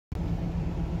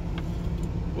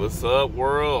What's up,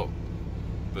 world?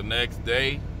 The next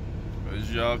day,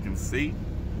 as y'all can see,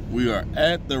 we are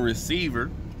at the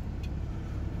receiver,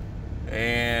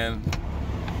 and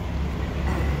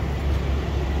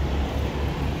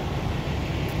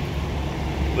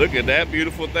look at that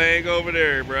beautiful thing over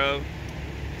there, bro.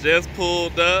 Just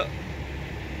pulled up.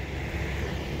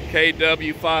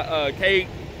 KW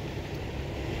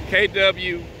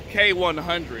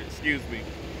K100, excuse me.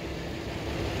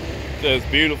 Just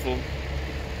beautiful.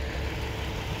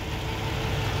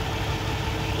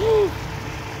 Woo.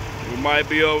 We might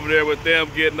be over there with them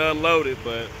getting unloaded,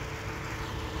 but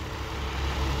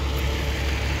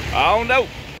I don't know.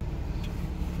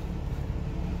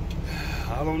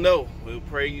 I don't know. We'll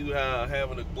pray you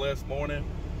having a blessed morning.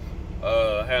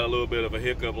 Had a little bit of a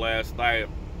hiccup last night.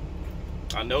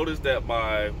 I noticed that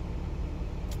my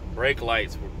brake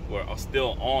lights were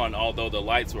still on, although the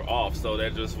lights were off. So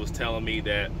that just was telling me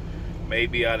that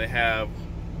maybe I didn't have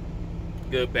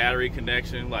good battery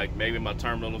connection. Like maybe my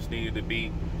terminals needed to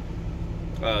be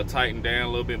tightened down a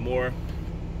little bit more.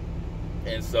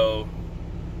 And so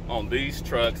on these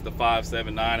trucks, the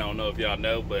 579, I don't know if y'all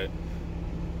know, but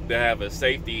they have a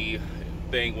safety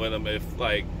thing with them. If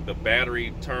like the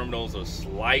battery terminals are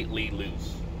slightly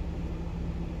loose,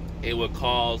 it would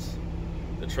cause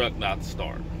the truck not to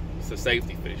start. It's a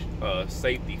safety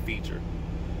feature.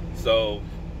 So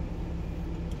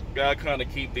gotta kind of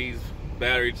keep these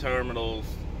battery terminals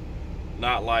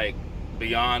not like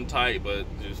beyond tight, but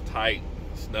just tight,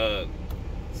 snug.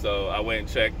 So I went and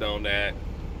checked on that,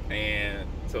 and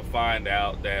to find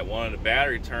out that one of the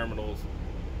battery terminals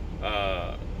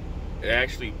it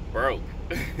actually broke.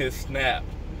 It snapped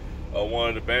on one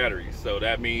of the batteries, so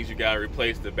that means you gotta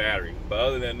replace the battery. But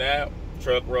other than that,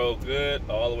 truck rolled good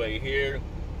all the way here.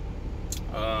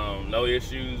 No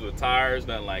issues with tires,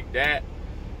 nothing like that.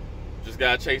 Just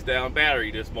gotta chase down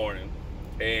battery this morning,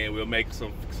 and we'll make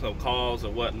some calls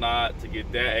and whatnot to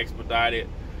get that expedited.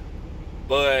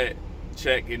 But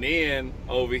checking in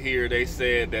over here, they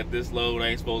said that this load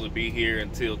ain't supposed to be here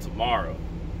until tomorrow.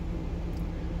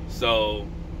 So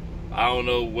I don't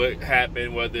know what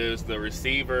happened, whether it's the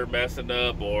receiver messing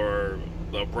up or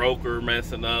the broker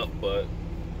messing up, but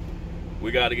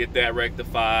we got to get that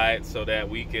rectified so that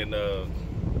we can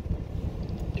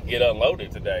get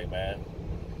unloaded today, man.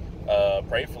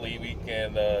 Prayerfully we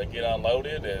can get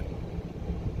unloaded, and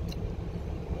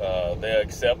they'll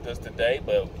accept us today,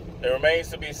 but it remains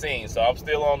to be seen. So I'm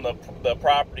still on the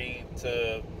property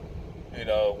to,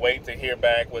 wait to hear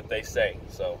back what they say.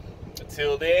 So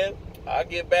until then, I'll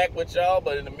get back with y'all,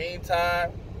 but in the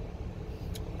meantime,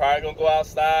 probably gonna go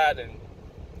outside and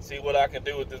see what I can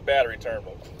do with this battery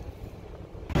terminal.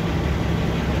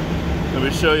 Let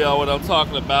me show y'all what I'm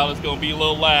talking about. It's gonna be a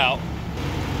little loud.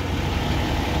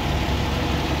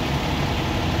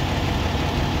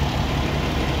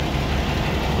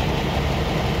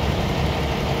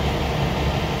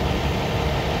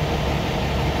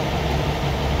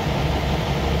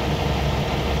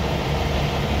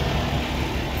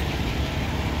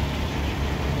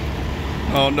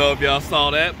 I don't know if y'all saw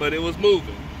that, but it was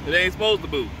moving. It ain't supposed to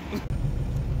move.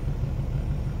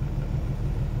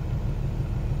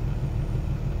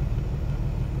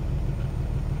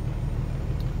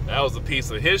 That was a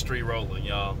piece of history rolling,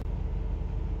 y'all.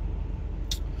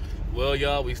 Well,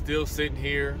 y'all, we still sitting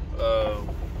here.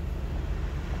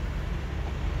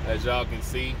 As y'all can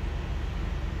see,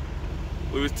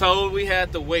 we was told we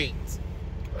had to wait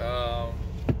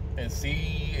and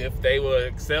see if they would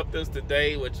accept us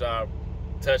today, which I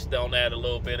touched on that a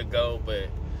little bit ago, but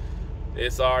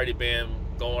it's already been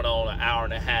going on an hour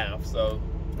and a half. So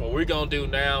what we're gonna do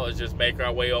now is just make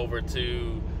our way over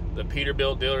to the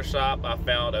Peterbilt dealer shop. I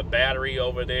found a battery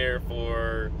over there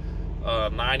for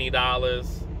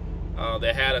 $90.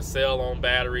 They had a sale on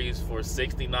batteries for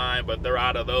 $69, but they're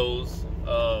out of those.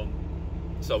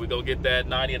 So we're gonna get that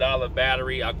 $90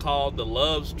 battery. I called the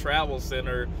Love's Travel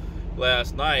Center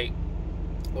last night,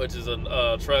 which is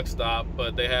a truck stop,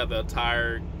 but they have a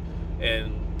tire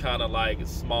and kind of like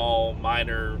small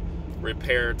minor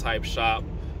repair type shop,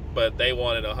 but they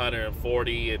wanted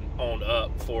 140 and on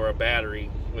up for a battery,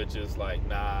 which is like,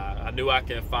 nah. I knew I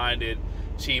can find it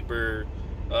cheaper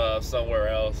somewhere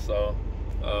else. So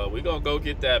we're gonna go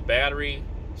get that battery,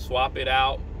 swap it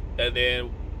out, and then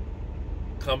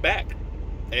come back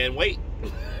and wait.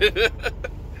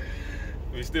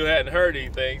 We still hadn't heard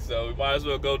anything, so we might as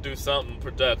well go do something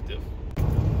productive.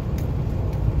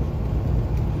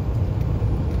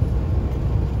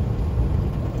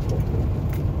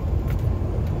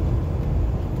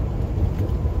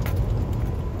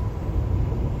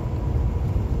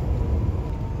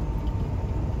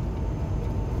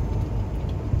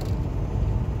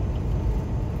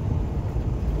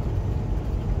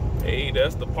 Hey,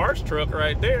 that's the parts truck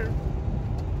right there.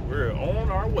 We're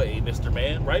on our way, Mr.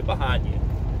 Man, right behind you.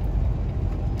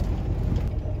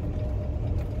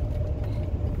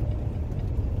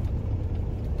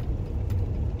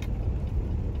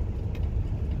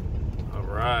 All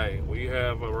right, we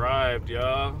have arrived,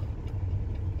 y'all.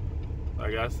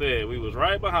 Like I said, we was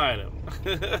right behind him.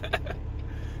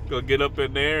 Go get up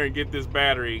in there and get this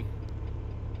battery.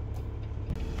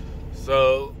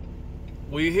 So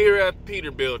we here at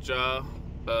Peterbilt, y'all.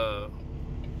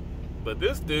 But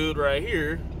this dude right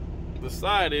here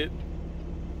decided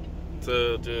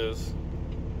to just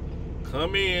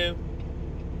come in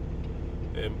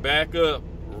and back up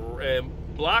and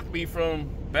block me from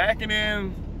backing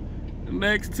in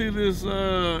next to this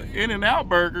In-N-Out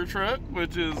burger truck,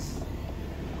 which is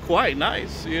quite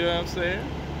nice, you know what I'm saying?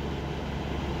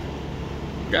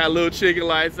 Got little chicken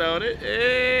lights on it.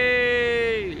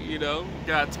 Hey, you know,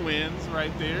 got twins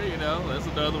right there, you know, that's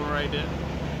another one right there,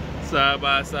 side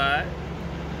by side.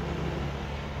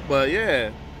 But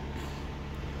yeah,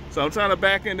 so I'm trying to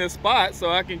back in this spot so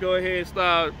I can go ahead and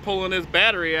start pulling this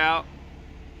battery out.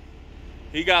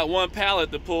 He got one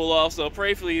pallet to pull off, so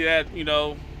prayerfully that, you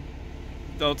know,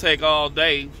 don't take all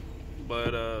day.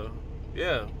 But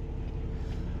yeah,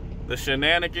 the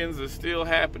shenanigans are still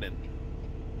happening,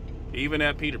 even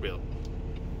at Peterbilt.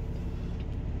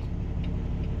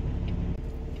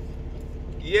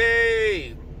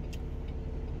 Yay!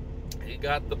 He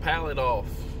got the pallet off.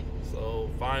 So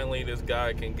finally this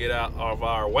guy can get out of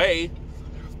our way.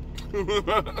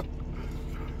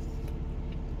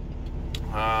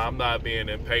 I'm not being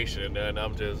impatient, and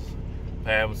I'm just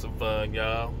having some fun,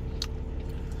 y'all.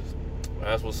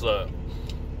 That's what's up.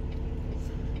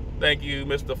 Thank you,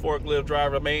 Mr. Forklift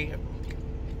Driver Man.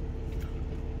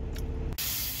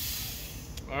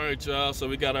 All right, y'all, so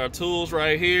we got our tools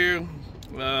right here.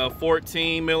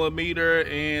 14 millimeter,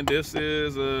 and this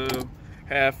is a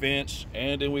 1/2 inch,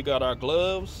 and then we got our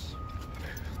gloves.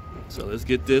 So let's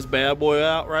get this bad boy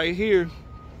out right here,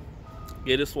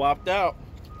 get it swapped out.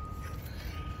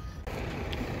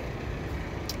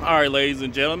 All right, ladies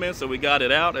and gentlemen, so we got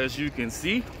it out. As you can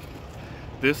see,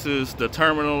 this is the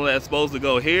terminal that's supposed to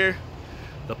go here.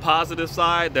 The positive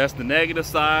side, that's the negative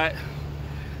side.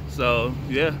 So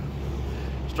yeah,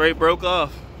 straight broke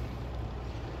off.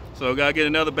 So gotta get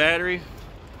another battery.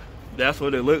 That's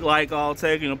what it looked like, all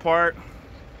taken apart.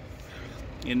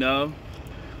 You know,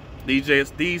 these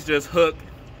just hook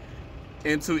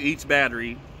into each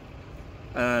battery,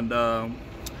 and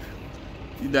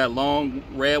that long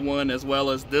red one, as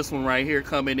well as this one right here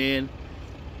coming in,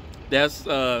 that's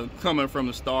coming from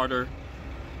the starter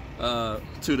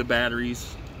to the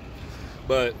batteries.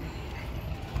 But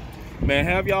man,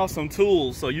 have y'all some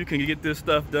tools so you can get this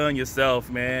stuff done yourself,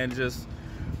 man. Just,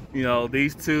 you know,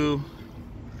 these two,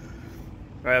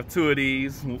 I have two of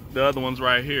these, the other one's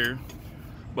right here,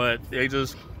 but they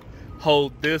just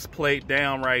hold this plate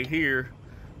down right here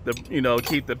to, you know,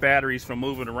 keep the batteries from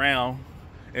moving around,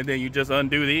 and then you just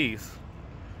undo these,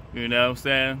 you know what I'm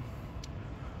saying?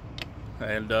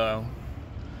 And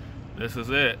this is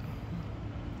it.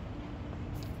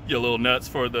 Your little nuts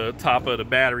for the top of the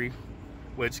battery,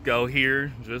 which go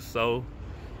here, just so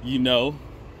you know.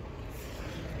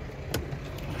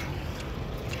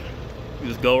 You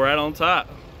just go right on top.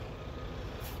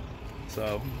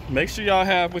 So make sure y'all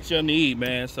have what you need,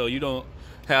 man, so you don't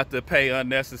have to pay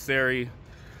unnecessary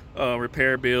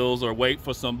repair bills or wait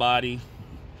for somebody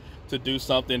to do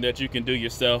something that you can do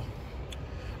yourself.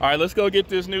 All right, let's go get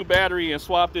this new battery and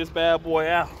swap this bad boy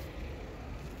out.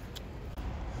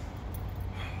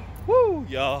 Woo,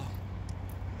 y'all.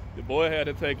 The boy had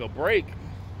to take a break.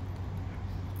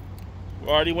 We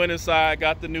already went inside,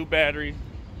 got the new battery.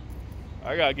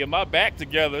 I gotta get my back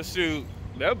together. Shoot,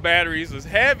 that batteries is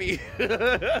heavy.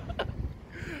 I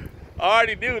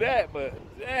already knew that, but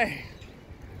dang.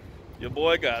 Your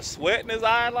boy got sweat in his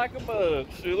eye like a bug.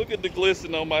 Shoot, look at the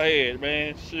glisten on my head,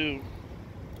 man. Shoot.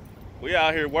 We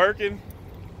out here working,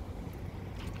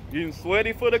 getting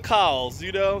sweaty for the cause,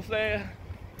 you know what I'm saying?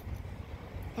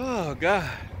 Oh, God.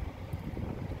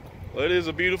 Well, it is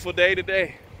a beautiful day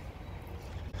today.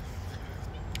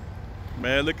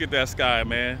 Man, look at that sky,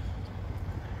 man.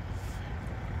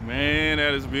 Man,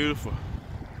 that is beautiful.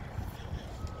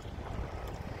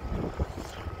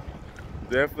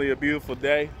 Definitely a beautiful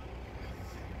day.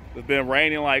 It's been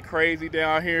raining like crazy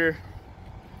down here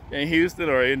in Houston,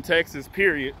 or in Texas,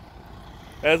 period,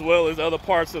 as well as other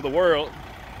parts of the world.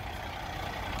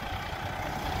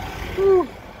 Whew.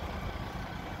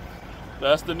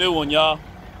 That's the new one, y'all.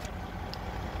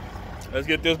 Let's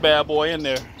get this bad boy in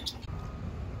there.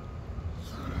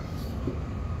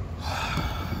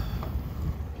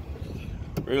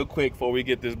 Real quick before we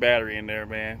get this battery in there,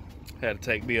 man. Had to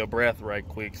take me a breath right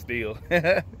quick still.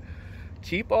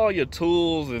 Keep all your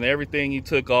tools and everything you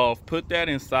took off, put that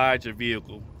inside your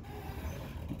vehicle.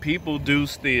 People do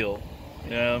steal, you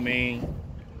know what I mean?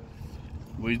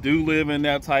 We do live in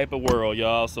that type of world,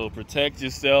 y'all, so protect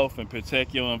yourself and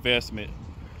protect your investment.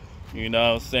 You know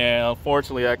what I'm saying?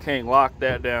 Unfortunately, I can't lock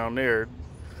that down there,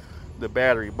 the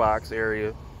battery box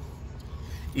area,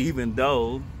 even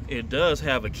though it does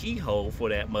have a keyhole for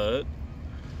that mug,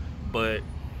 but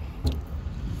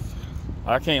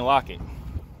I can't lock it.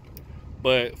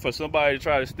 But for somebody to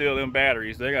try to steal them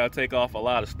batteries, they gotta take off a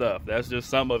lot of stuff. That's just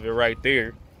some of it right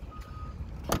there.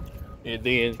 And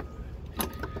then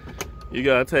you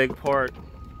gotta take apart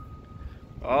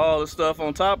all the stuff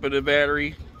on top of the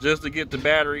battery just to get the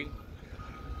battery.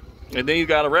 And then you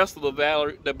gotta wrestle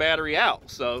the battery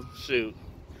out. So shoot,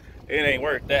 it ain't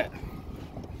worth that.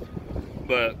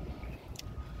 But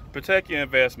protect your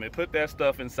investment. Put that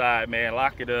stuff inside, man.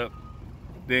 Lock it up.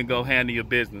 Then go handle your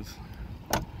business.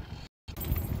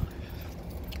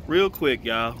 Real quick,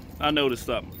 y'all, I noticed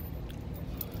something.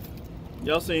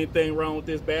 Y'all see anything wrong with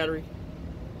this battery?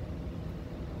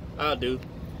 I do.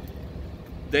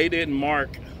 They didn't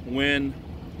mark when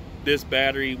this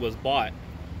battery was bought.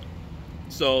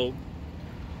 So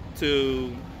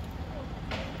to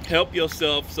help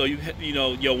yourself, so you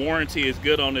know your warranty is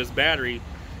good on this battery,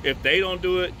 if they don't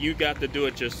do it, you got to do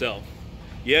it yourself.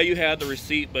 Yeah, you have the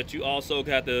receipt, but you also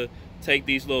got to take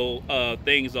these little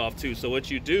things off too. So what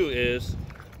you do is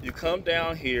you come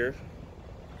down here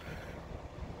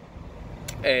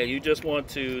and you just want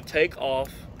to take off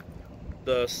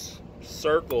the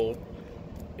circle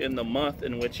in the month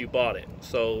in which you bought it.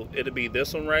 So it'll be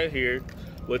this one right here,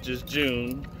 which is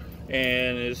June,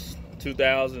 and it's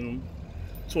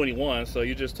 2021. So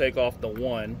you just take off the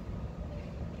 1,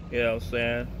 you know what I'm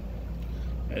saying?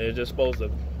 And it's just supposed to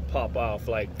pop off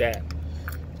like that,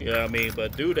 you know what I mean?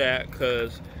 But do that,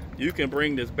 because you can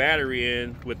bring this battery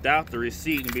in without the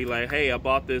receipt and be like, hey, I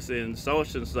bought this in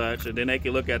such and such, and then they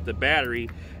can look at the battery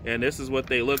and this is what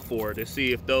they look for to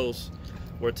see if those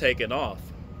were taken off.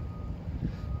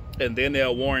 And then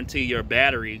they'll warranty your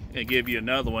battery and give you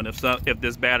another one if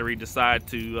this battery decides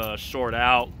to short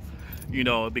out, you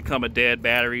know, become a dead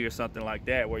battery or something like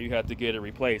that, where you have to get it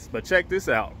replaced. But check this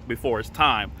out before it's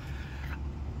time.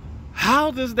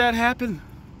 How does that happen?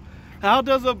 How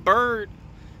does a bird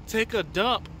take a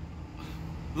dump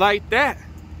like that?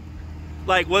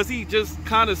 Like, was he just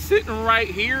kind of sitting right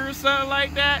here or something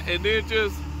like that, and then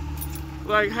just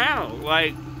like, how?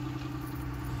 Like,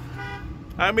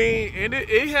 I mean, and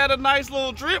it had a nice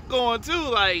little drip going too.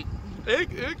 Like,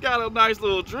 it got a nice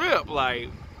little drip. Like,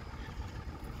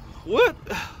 what?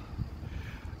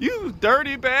 You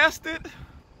dirty bastard.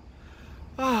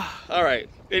 All right,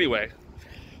 anyway,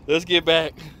 let's get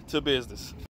back to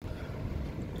business.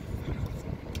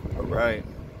 All right,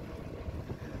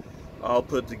 all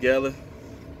put together.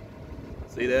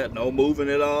 See that? No moving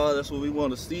at all. That's what we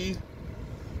want to see.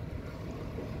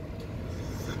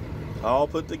 All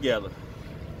put together.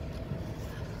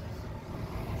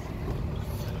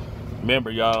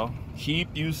 Remember, y'all,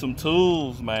 keep you some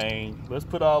tools, man. Let's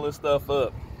put all this stuff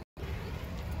up.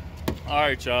 All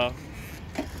right, y'all.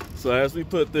 So as we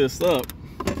put this up,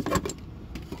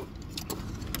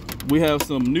 we have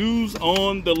some news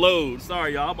on the load.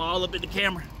 Sorry, y'all, I'm all up in the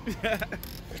camera.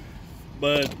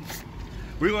 But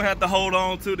we're gonna have to hold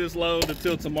on to this load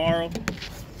until tomorrow,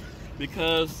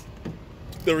 because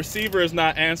the receiver is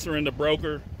not answering the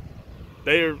broker.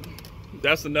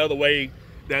 That's another way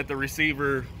that the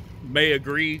receiver may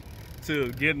agree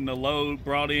to getting the load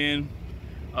brought in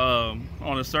on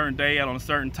a certain day at on a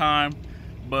certain time,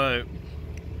 but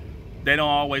they don't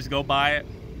always go by it.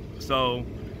 So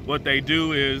what they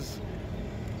do is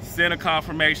send a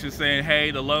confirmation saying, hey,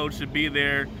 the load should be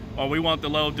there, or we want the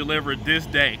load delivered this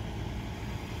day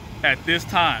at this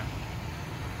time.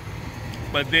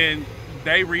 But then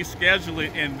they reschedule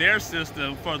it in their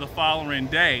system for the following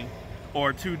day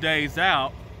or 2 days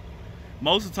out.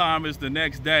 Most of the time it's the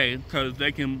next day, because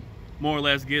they can more or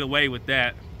less get away with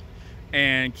that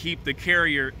and keep the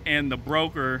carrier and the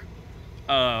broker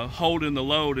holding the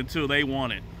load until they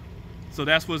want it. So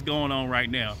that's what's going on right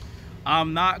now.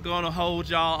 I'm not gonna hold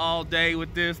y'all all day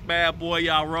with this bad boy.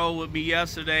 Y'all rolled with me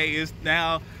yesterday. It's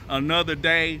now another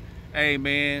day. Hey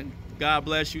man, God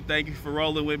bless you. Thank you for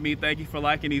rolling with me. Thank you for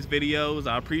liking these videos.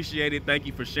 I appreciate it. Thank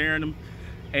you for sharing them.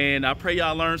 And I pray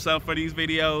y'all learn something for these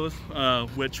videos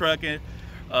with trucking.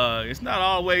 It's not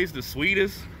always the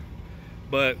sweetest,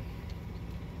 but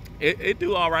it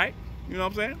do all right. You know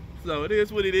what I'm saying? So it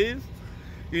is what it is.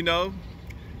 You know,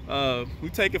 We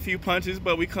take a few punches,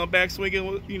 but we come back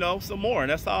swinging, you know, some more. And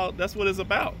that's all. That's what it's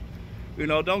about. You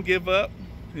know, don't give up.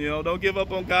 You know, don't give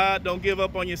up on God. Don't give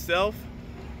up on yourself.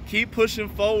 Keep pushing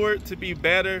forward to be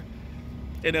better.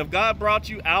 And if God brought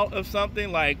you out of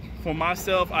something, like for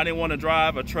myself, I didn't want to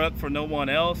drive a truck for no one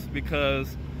else,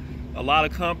 because a lot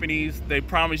of companies, they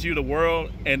promise you the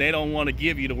world and they don't want to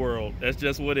give you the world. That's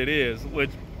just what it is.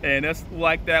 And that's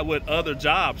like that with other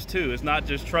jobs too. It's not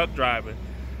just truck driving.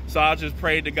 So I just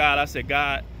prayed to God. I said,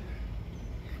 God,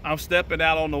 I'm stepping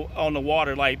out on the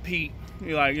water like Pete,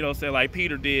 you know what I'm saying, like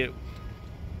Peter did.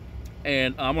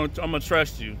 And I'm gonna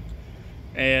trust you.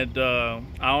 And I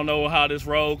don't know how this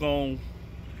road gonna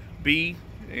be.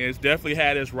 It's definitely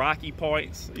had its rocky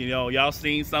points. You know, y'all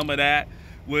seen some of that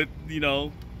with, you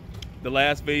know, the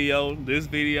last video, this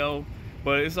video,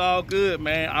 but it's all good,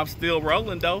 man. I'm still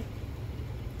rolling though.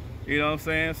 You know what I'm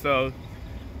saying? So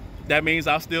that means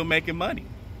I'm still making money.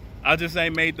 I just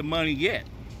ain't made the money yet.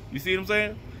 You see what I'm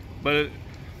saying? But,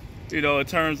 you know, in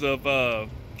terms of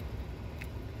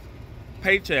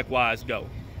paycheck wise go,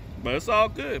 but it's all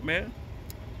good, man.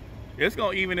 It's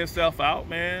gonna even itself out,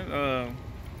 man.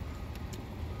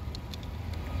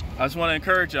 I just want to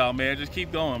encourage y'all, man. Just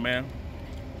keep going, man.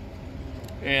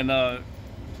 And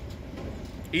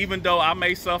even though I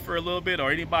may suffer a little bit,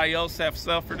 or anybody else have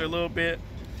suffered a little bit,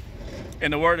 in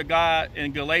the Word of God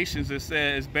in Galatians, it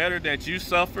says it's better that you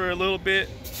suffer a little bit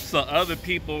so other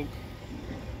people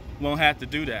won't have to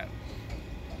do that.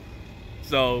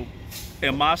 So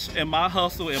in my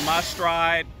hustle, in my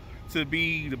stride to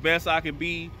be the best I can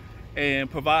be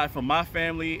and provide for my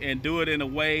family and do it in a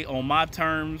way on my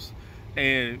terms,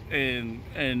 and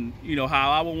you know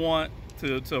how I would want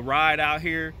to ride out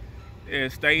here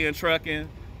and stay in trucking,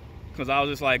 because I was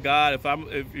just like, God,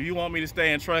 if you want me to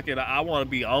stay in trucking, I want to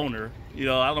be owner. You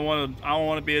know, I don't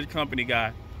want to be a company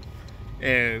guy.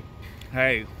 And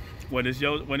hey, when it's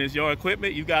your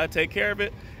equipment, you got to take care of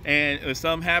it. And if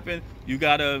something happens, you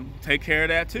got to take care of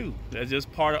that too. That's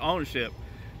just part of ownership.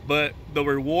 But the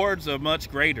rewards are much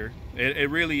greater. It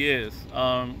really is.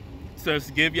 So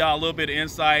to give y'all a little bit of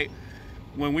insight,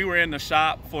 when we were in the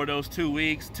shop for those 2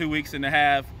 weeks and a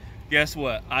half, guess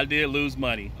what? I did lose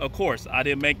money. Of course, I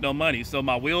didn't make no money. So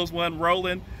my wheels wasn't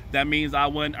rolling. That means I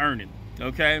wasn't earning,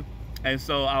 okay? And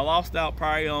so I lost out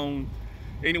probably on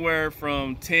anywhere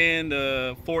from $10,000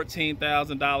 to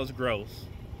 $14,000 gross.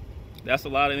 That's a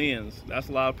lot of ends. That's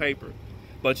a lot of paper.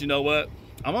 But you know what?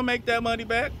 I'm gonna make that money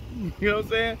back. You know what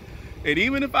I'm saying? And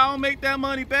even if I don't make that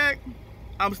money back,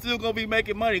 I'm still gonna be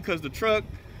making money because the truck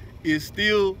is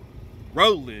still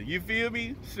rolling. You feel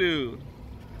me? Shoot.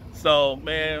 So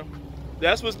man,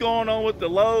 that's what's going on with the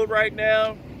load right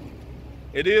now.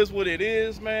 It is what it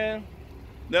is, man.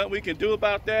 Nothing we can do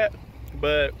about that.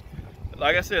 But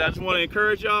like I said, I just want to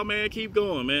encourage y'all, man. Keep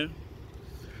going, man.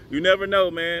 You never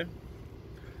know, man.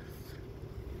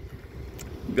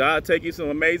 God take you some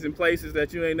amazing places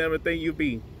that you ain't never think you'd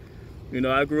be. You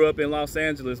know, I grew up in Los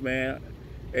Angeles, man,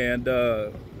 and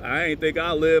I ain't think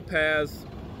I lived past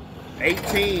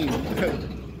 18.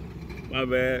 My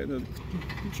bad, the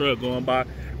truck going by.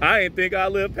 I ain't think I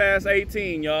lived past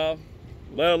 18, y'all,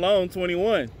 let alone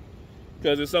 21,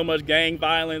 because there's so much gang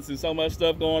violence and so much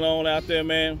stuff going on out there,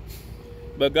 man.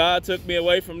 But God took me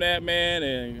away from that, man,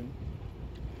 and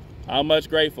I'm much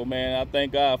grateful, man. I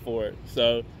thank God for it.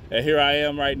 So, and here I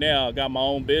am right now. I got my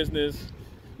own business,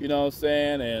 you know what I'm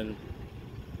saying? And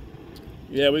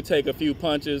yeah, we take a few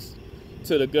punches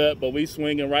to the gut, but we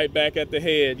swinging right back at the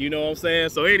head, you know what I'm saying?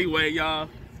 So anyway, y'all,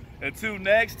 until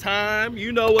next time,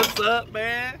 you know what's up,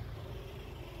 man.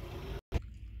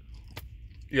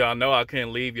 Y'all know I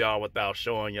can't leave y'all without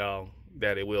showing y'all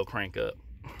that it will crank up.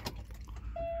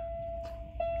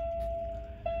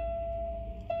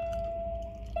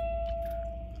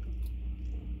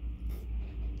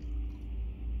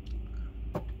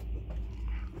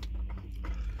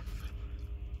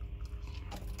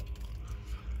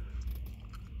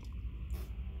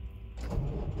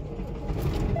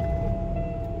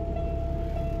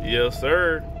 Yes,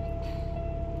 sir.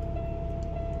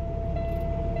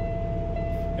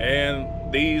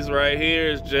 And these right here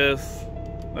is just,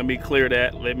 let me clear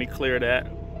that.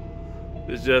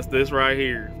 It's just this right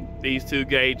here. These two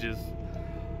gauges.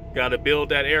 Got to build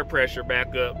that air pressure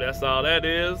back up. That's all that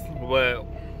is. Well,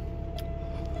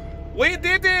 we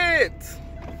did it.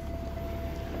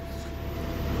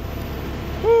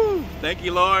 Woo. Thank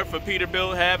you, Lord, for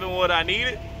Peterbilt having what I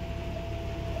needed.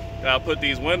 I'll put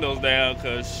these windows down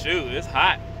because, shoot, it's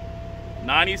hot.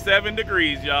 97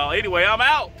 degrees, y'all. Anyway, I'm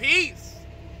out. Peace.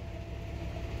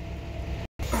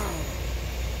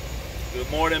 Good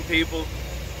morning, people.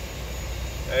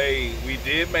 Hey, we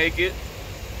did make it.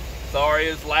 Sorry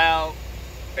it's loud.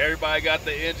 Everybody got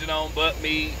the engine on but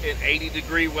me in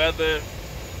 80-degree weather.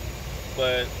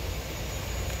 But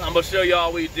I'm gonna show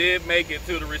y'all we did make it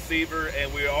to the receiver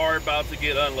and we are about to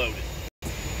get unloaded.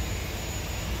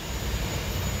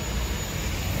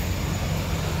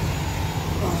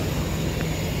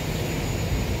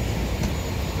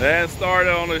 They hadn't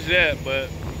started on us yet, but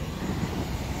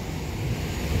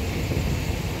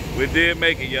we did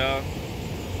make it, y'all.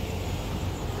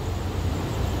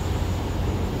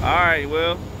 All right,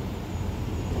 well,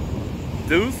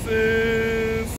 deuces.